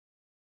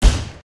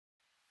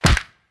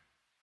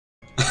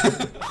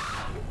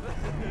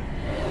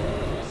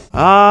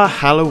Ah,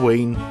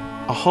 Halloween.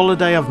 A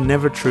holiday I've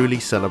never truly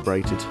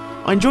celebrated.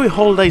 I enjoy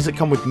holidays that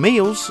come with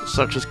meals,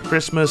 such as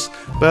Christmas,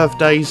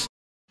 birthdays,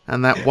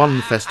 and that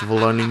one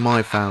festival only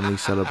my family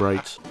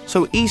celebrates.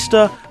 So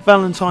Easter,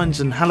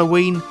 Valentine's and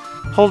Halloween,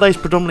 holidays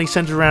predominantly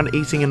centred around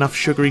eating enough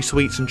sugary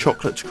sweets and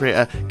chocolate to create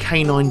a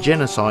canine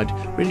genocide,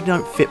 really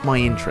don't fit my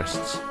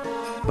interests.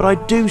 But I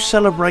do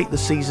celebrate the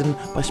season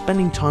by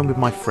spending time with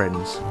my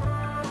friends.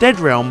 Dead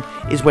Realm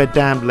is where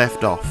Damned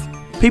left off.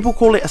 People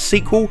call it a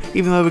sequel,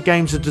 even though the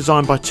games are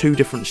designed by two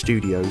different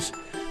studios.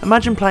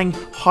 Imagine playing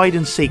hide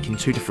and seek in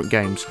two different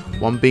games,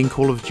 one being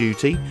Call of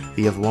Duty,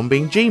 the other one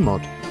being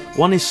Gmod.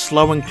 One is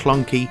slow and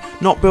clunky,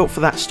 not built for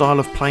that style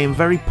of play and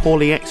very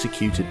poorly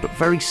executed, but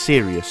very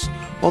serious,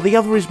 while the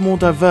other is more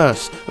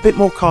diverse, a bit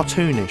more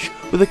cartoonish,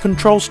 with a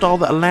control style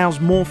that allows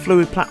more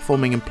fluid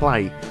platforming and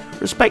play.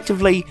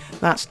 Respectively,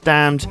 that's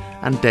Damned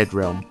and Dead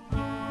Realm.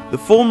 The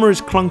former is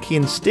clunky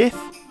and stiff,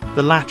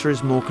 the latter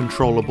is more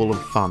controllable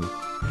and fun.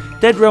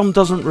 Dead Realm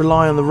doesn't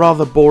rely on the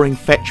rather boring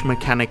fetch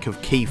mechanic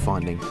of key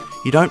finding.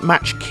 You don't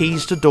match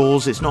keys to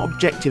doors, it's not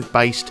objective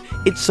based,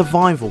 it's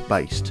survival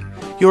based.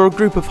 You're a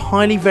group of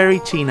highly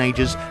varied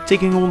teenagers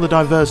ticking all the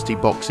diversity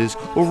boxes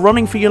or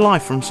running for your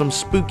life from some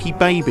spooky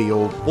baby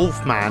or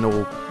wolfman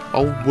or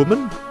old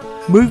woman.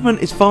 Movement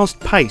is fast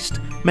paced,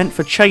 meant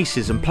for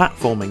chases and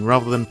platforming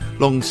rather than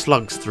long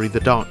slugs through the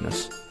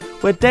darkness.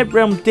 Where Dead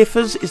Realm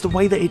differs is the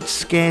way that it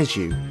scares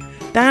you.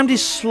 Damned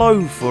is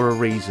slow for a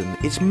reason,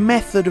 its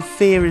method of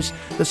fear is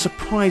the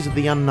surprise of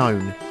the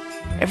unknown.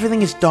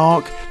 Everything is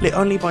dark, lit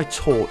only by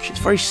torch, it's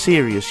very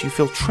serious, you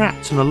feel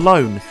trapped and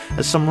alone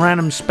as some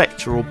random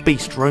spectre or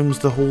beast roams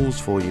the halls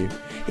for you.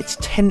 It's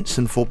tense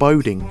and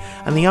foreboding,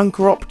 and the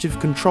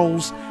uncooperative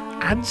controls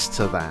adds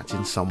to that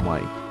in some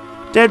way.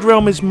 Dead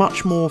Realm is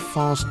much more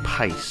fast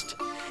paced.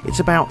 It's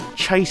about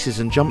chases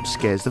and jump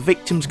scares. The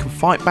victims can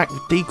fight back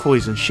with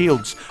decoys and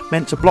shields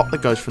meant to block the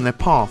ghost from their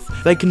path.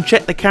 They can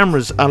check the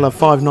cameras a la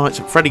Five Nights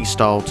at Freddy's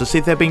style to see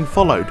if they're being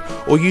followed,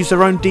 or use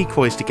their own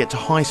decoys to get to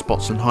high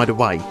spots and hide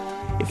away.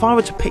 If I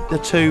were to pick the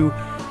two,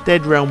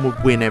 Dead Realm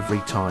would win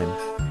every time.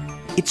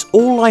 It's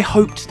all I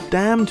hoped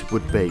Damned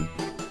would be.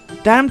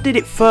 Damned did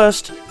it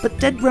first, but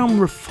Dead Realm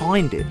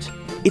refined it.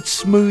 It's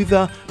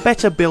smoother,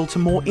 better built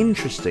and more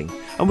interesting,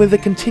 and with the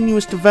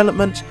continuous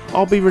development,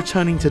 I'll be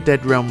returning to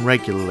Dead Realm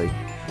regularly.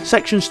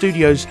 Section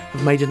Studios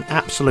have made an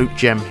absolute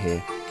gem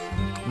here.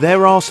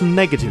 There are some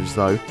negatives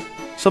though.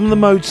 Some of the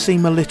modes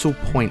seem a little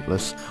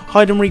pointless.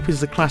 Hide and Reap is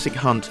the classic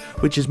hunt,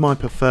 which is my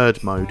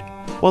preferred mode,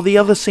 while the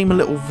others seem a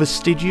little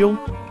vestigial.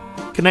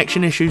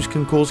 Connection issues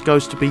can cause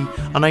ghosts to be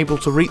unable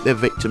to reach their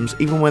victims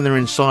even when they're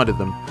inside of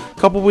them.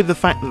 Coupled with the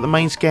fact that the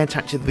main scare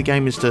tactic of the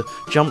game is to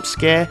jump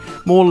scare,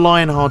 more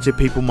lion-hearted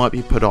people might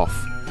be put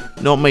off.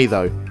 Not me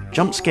though.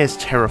 Jump scares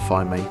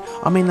terrify me.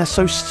 I mean, they're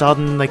so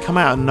sudden, they come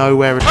out of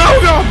nowhere and—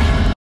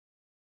 OH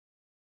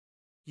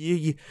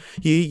GOD!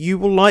 You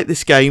will like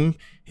this game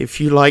if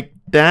you like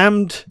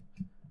Damned,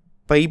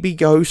 baby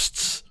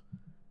ghosts,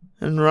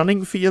 and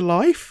running for your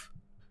life.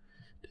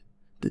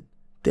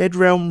 Dead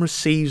Realm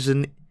receives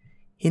an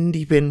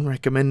Indie Bin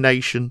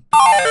recommendation.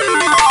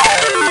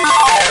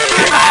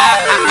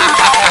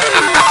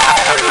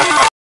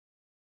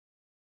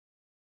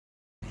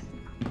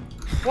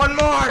 One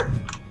more!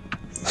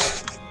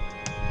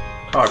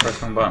 Oh, I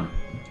pressed the wrong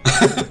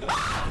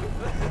button.